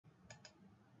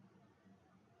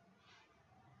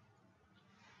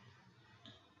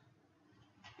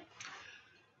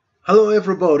Hello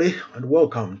everybody and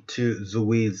welcome to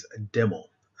Zoowhiz Demo.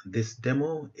 This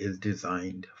demo is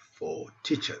designed for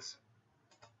teachers.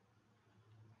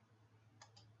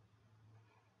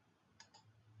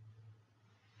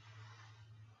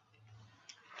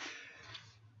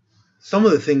 Some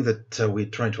of the things that we're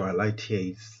trying to highlight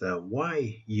here is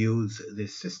why use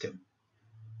this system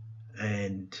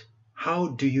and how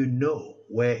do you know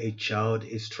where a child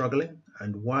is struggling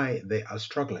and why they are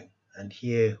struggling. And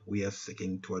here we are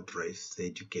seeking to address the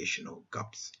educational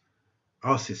gaps.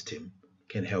 Our system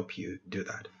can help you do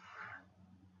that.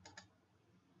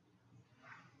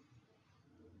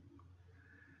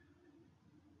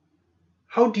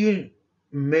 How do you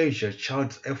measure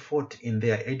child's effort in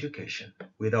their education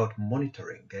without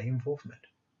monitoring their involvement?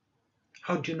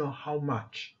 How do you know how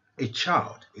much a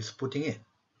child is putting in?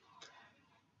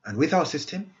 And with our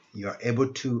system, you are able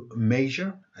to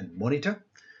measure and monitor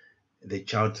the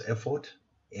child's effort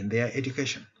in their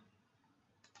education.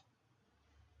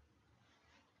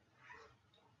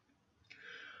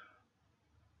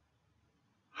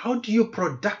 How do you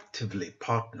productively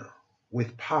partner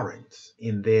with parents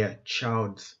in their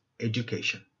child's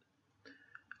education?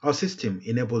 Our system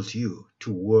enables you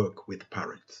to work with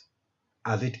parents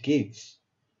as it gives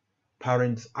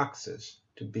parents access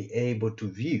to be able to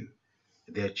view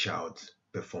their child's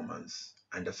performance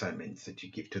and assignments that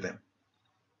you give to them.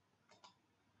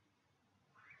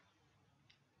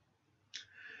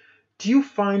 Do you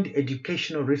find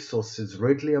educational resources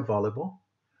readily available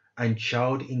and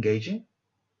child engaging?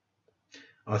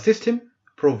 Our system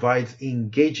provides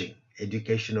engaging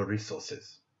educational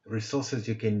resources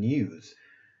you can use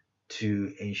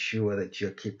to ensure that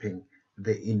you're keeping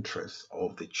the interests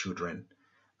of the children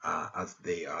as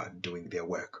they are doing their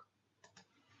work.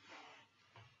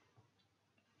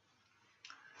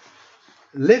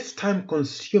 Less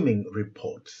time-consuming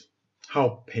reports.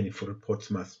 How painful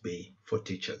reports must be for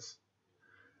teachers.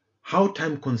 How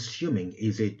time-consuming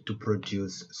is it to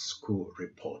produce school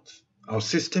reports? Our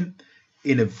system,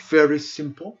 in a very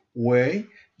simple way,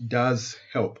 does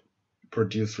help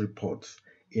produce reports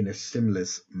in a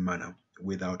seamless manner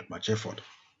without much effort.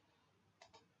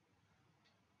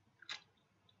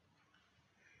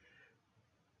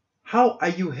 How are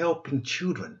you helping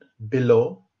children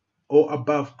below or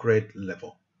above grade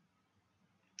level?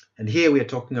 And here we are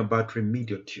talking about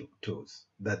remedial tools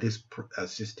that this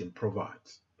system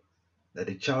provides, that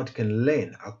a child can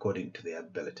learn according to their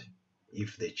ability.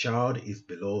 If the child is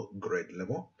below grade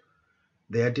level,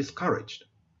 they are discouraged.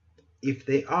 If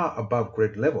they are above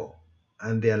grade level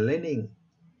and they are learning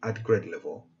at grade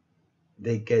level,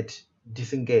 they get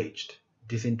disengaged,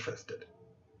 disinterested.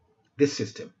 This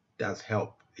system does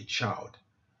help a child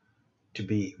to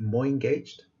be more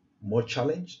engaged, more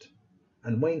challenged,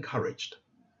 and more encouraged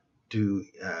to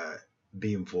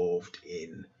be involved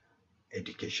in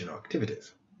educational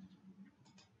activities.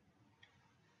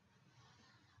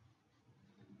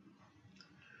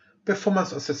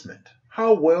 Performance assessment.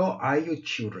 How well are your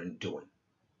children doing?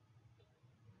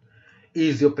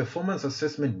 Is your performance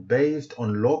assessment based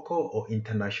on local or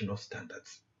international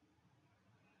standards?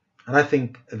 And I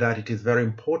think that it is very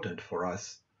important for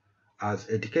us as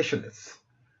educationists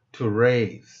to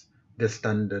raise the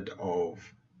standard of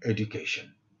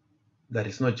education that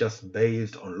is not just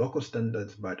based on local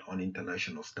standards but on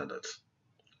international standards.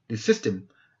 The system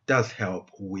does help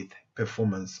with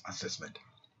performance assessment.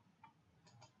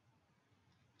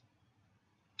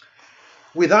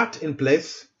 With that in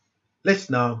place, let's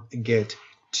now get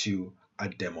to a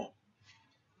demo.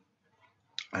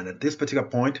 And at this particular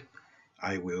point,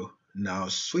 I will now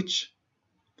switch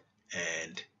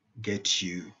and get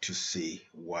you to see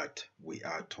what we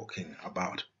are talking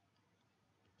about.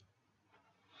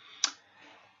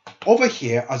 Over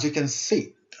here, as you can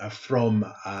see from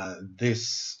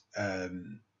this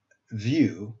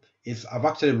view, I've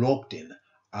actually logged in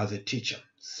as a teacher.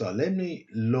 So let me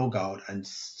log out and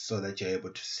so that you're able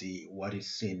to see what is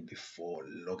seen before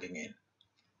logging in.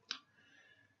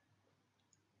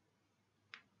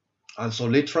 And so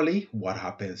literally what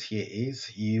happens here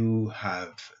is you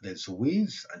have the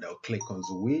Zoowhiz, and I'll click on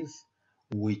Zoowhiz,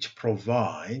 which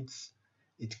provides,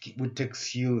 it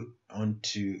takes you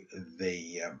onto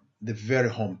the very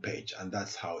home page, and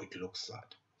that's how it looks like.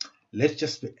 Let's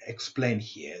just explain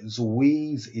here.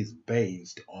 Zoowhiz is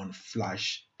based on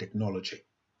Flash technology.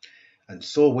 And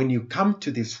so when you come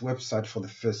to this website for the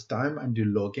first time and you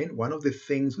log in, one of the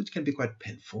things which can be quite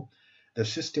painful, the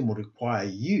system will require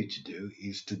you to do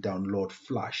is to download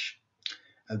Flash,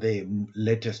 the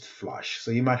latest Flash.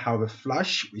 So you might have a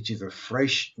Flash, which is a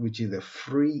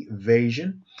free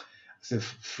version. It's a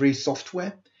free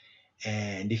software.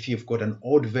 And if you've got an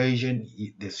old version,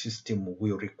 the system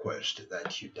will request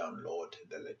that you download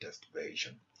the latest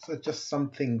version. So it's just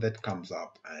something that comes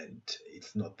up, and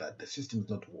it's not that the system is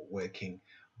not working,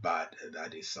 but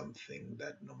that is something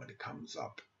that normally comes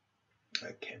up.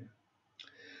 Okay.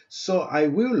 So I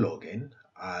will log in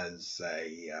as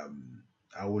a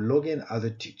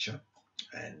teacher,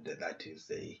 and that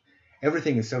is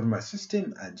everything is set on my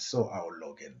system, and so I'll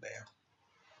log in there.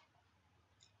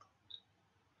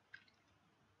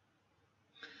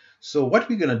 So what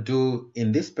we're going to do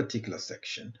in this particular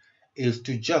section is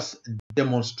to just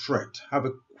demonstrate, have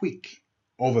a quick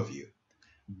overview,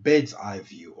 bird's eye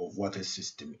view of what a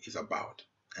system is about.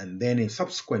 And then in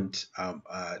subsequent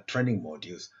training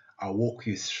modules, I'll walk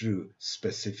you through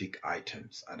specific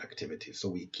items and activities. So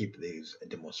we keep these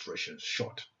demonstrations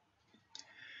short.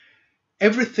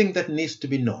 Everything that needs to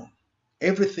be known,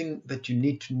 everything that you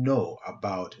need to know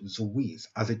about Zoowhiz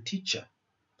as a teacher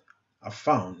are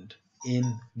found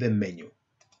in the menu.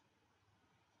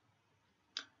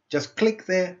 Just click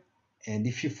there, and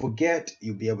if you forget,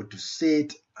 you'll be able to see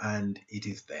it, and it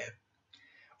is there.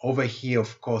 Over here,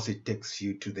 of course, it takes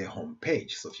you to the home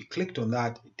page. So if you clicked on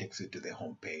that, it takes you to the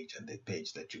home page and the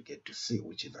page that you get to see,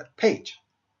 which is that page.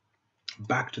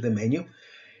 Back to the menu.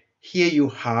 Here you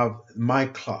have my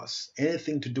class,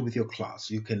 anything to do with your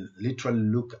class. You can literally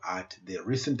look at the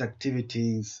recent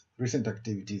activities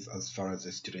as far as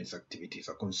the students' activities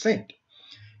are concerned.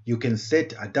 You can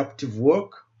set adaptive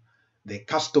work, the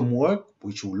custom work,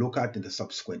 which we'll look at in the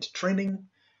subsequent training,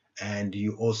 and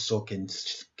you also can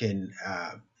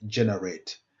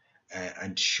generate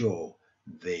and show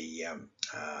the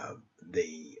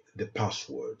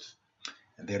passwords.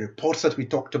 And the reports that we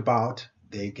talked about,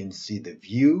 there you can see the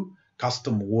view,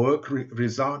 custom work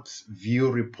results,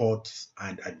 view reports,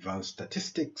 and advanced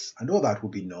statistics, and all that will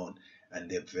be known,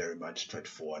 and they're very much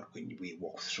straightforward when we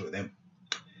walk through them.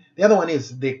 The other one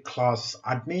is the class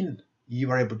admin.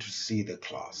 You are able to see the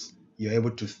class. You're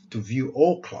able to view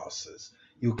all classes.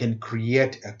 You can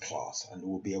create a class, and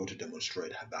we'll be able to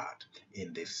demonstrate that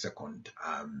in this second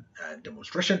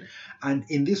demonstration. And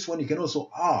in this one, you can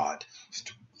also add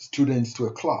students to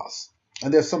a class.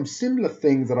 And there's some similar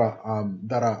things that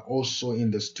are also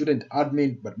in the student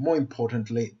admin, but more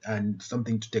importantly, and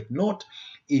something to take note,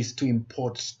 is to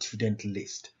import student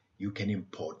list. You can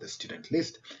import the student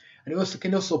list. And you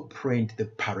can also print the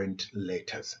parent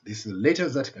letters. These are the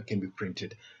letters that can be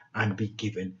printed and be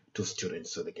given to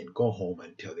students so they can go home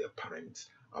and tell their parents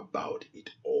about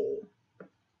it all.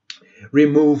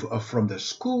 Remove from the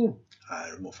school.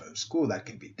 Remove from school, that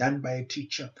can be done by a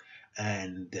teacher.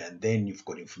 And then you've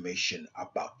got information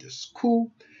about the school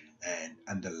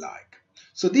and the like.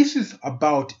 So this is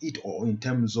about it all in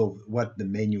terms of what the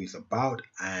menu is about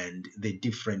and the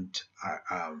different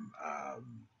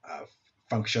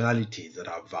functionalities that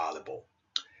are available.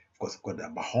 Of course, I've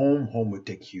got the home. Home will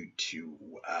take you to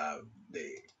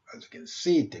as you can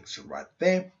see, it takes you right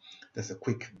there. That's a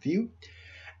quick view.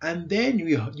 And then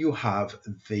you have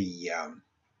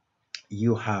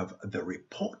the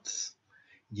reports.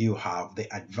 You have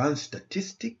the advanced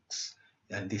statistics,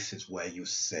 and this is where you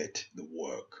set the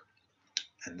work,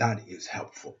 and that is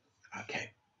helpful.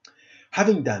 Okay.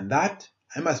 Having done that,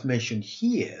 I must mention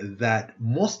here that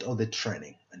most of the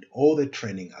training and all the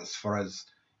training as far as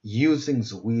using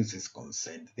Zoowhiz is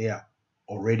concerned, they are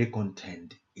already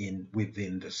contained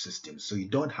within the system. So you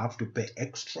don't have to pay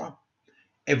extra.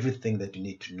 Everything that you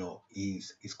need to know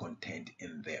is contained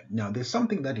in there. Now, there's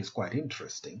something that is quite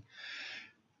interesting.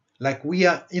 Like we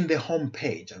are in the home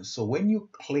page, and so when you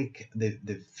click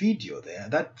the video there,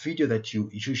 that video that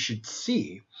you should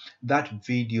see, that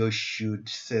video should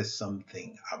say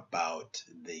something about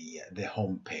the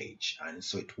home page, and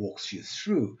so it walks you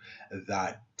through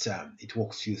that. It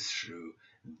walks you through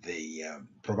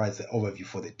provides the overview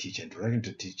for the teacher, introduction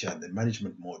to teacher, the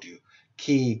management module,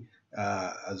 key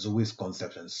Zoowhiz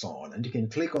concept, and so on. And you can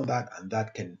click on that, and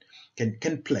that can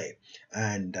play.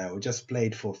 And we'll just play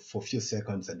it for a few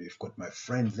seconds, and we've got my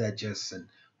friend there, Jason,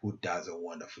 who does a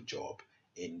wonderful job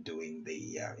in doing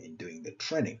the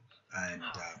training.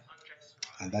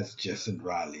 And that's Jason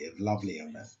Riley, a lovely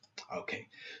young man. Okay,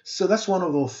 so that's one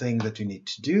of those things that you need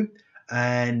to do,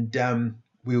 and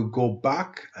we'll go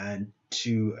back and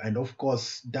of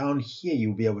course down here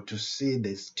you'll be able to see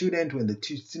the student. When the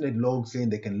student logs in,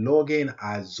 they can log in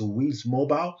as Zoowhiz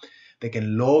Mobile. They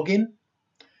can log in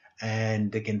and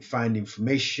they can find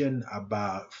information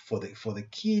about for the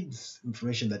kids,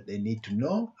 information that they need to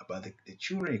know about the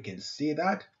children. You can see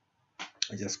that.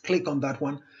 I just click on that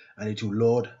one, and it will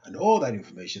load, and all that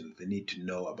information that they need to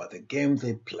know about the game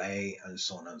they play and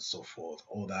so on and so forth.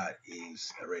 All that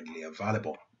is readily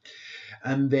available.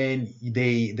 And then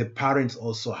the parents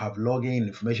also have login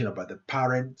information about the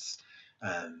parents,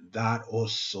 and that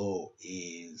also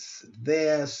is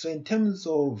there. So in terms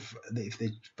of if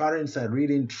the parents are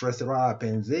really interested, what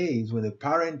happens is when the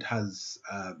parent has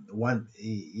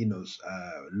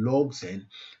logs in,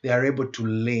 they are able to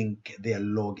link their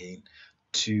login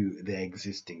to their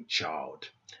existing child.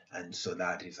 And so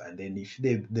that is, and then if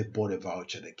they bought a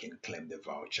voucher, they can claim the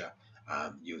voucher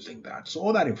using that. So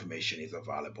all that information is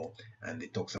available, and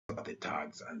it talks about the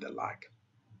tags and the like.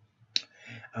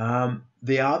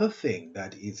 The other thing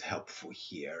that is helpful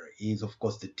here is, of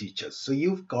course, the teachers. So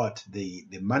you've got the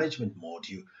management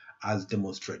module as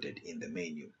demonstrated in the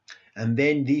menu. And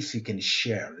then this you can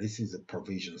share. This is a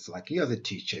provision. So like you as a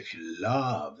teacher, if you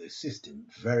love the system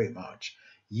very much,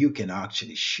 you can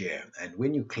actually share. And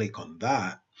when you click on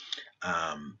that,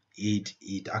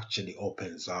 it actually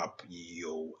opens up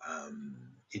your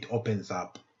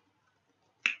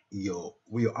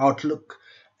your Outlook,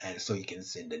 and so you can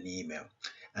send an email.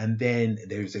 And then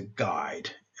there's a guide,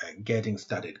 a getting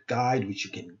started guide, which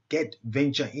you can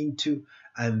venture into,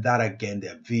 and that again,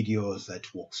 there are videos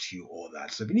that walks through all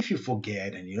that. So even if you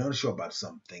forget and you're not sure about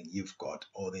something, you've got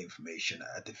all the information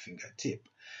at the fingertip.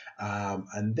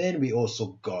 And then we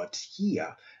also got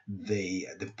here the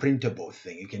printable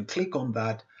thing. You can click on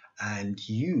that and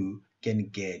you can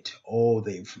get all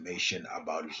the information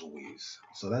about Zoowhiz.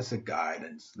 So that's a guide,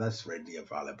 and that's readily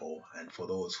available. And for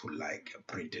those who like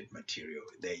printed material,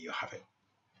 there you have it.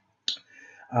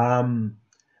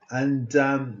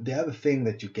 The other thing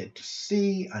that you get to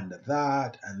see under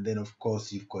that, and then of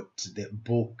course you've got the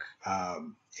book,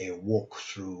 a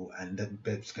walkthrough, and that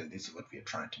basically this is what we are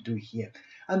trying to do here.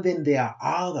 And then there are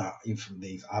other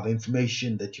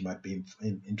information that you might be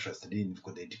interested in. You've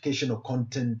got the educational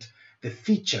content, the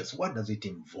features, what does it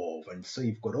involve, and so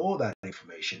you've got all that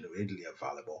information readily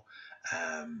available,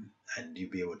 and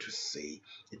you'll be able to see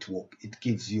it work. It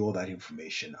gives you all that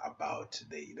information about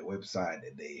the website,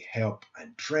 the help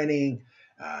and training,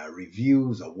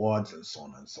 reviews, awards, and so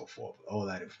on and so forth. All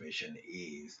that information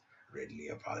is readily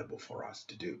available for us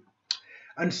to do.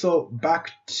 And so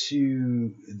back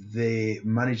to the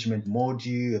management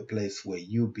module, a place where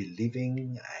you'll be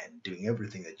living and doing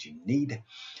everything that you need.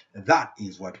 That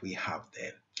is what we have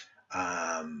there.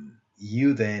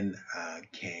 You then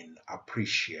can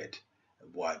appreciate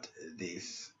what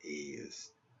this is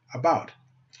about.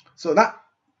 So that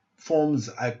forms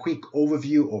a quick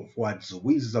overview of what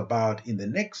Zoowhiz is about. In the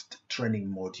next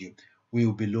training module, we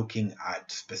will be looking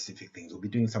at specific things. We'll be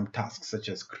doing some tasks such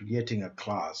as creating a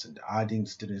class and adding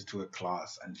students to a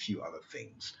class and a few other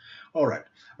things. All right,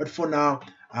 but for now,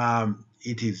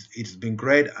 it's been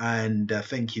great, and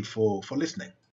thank you for listening.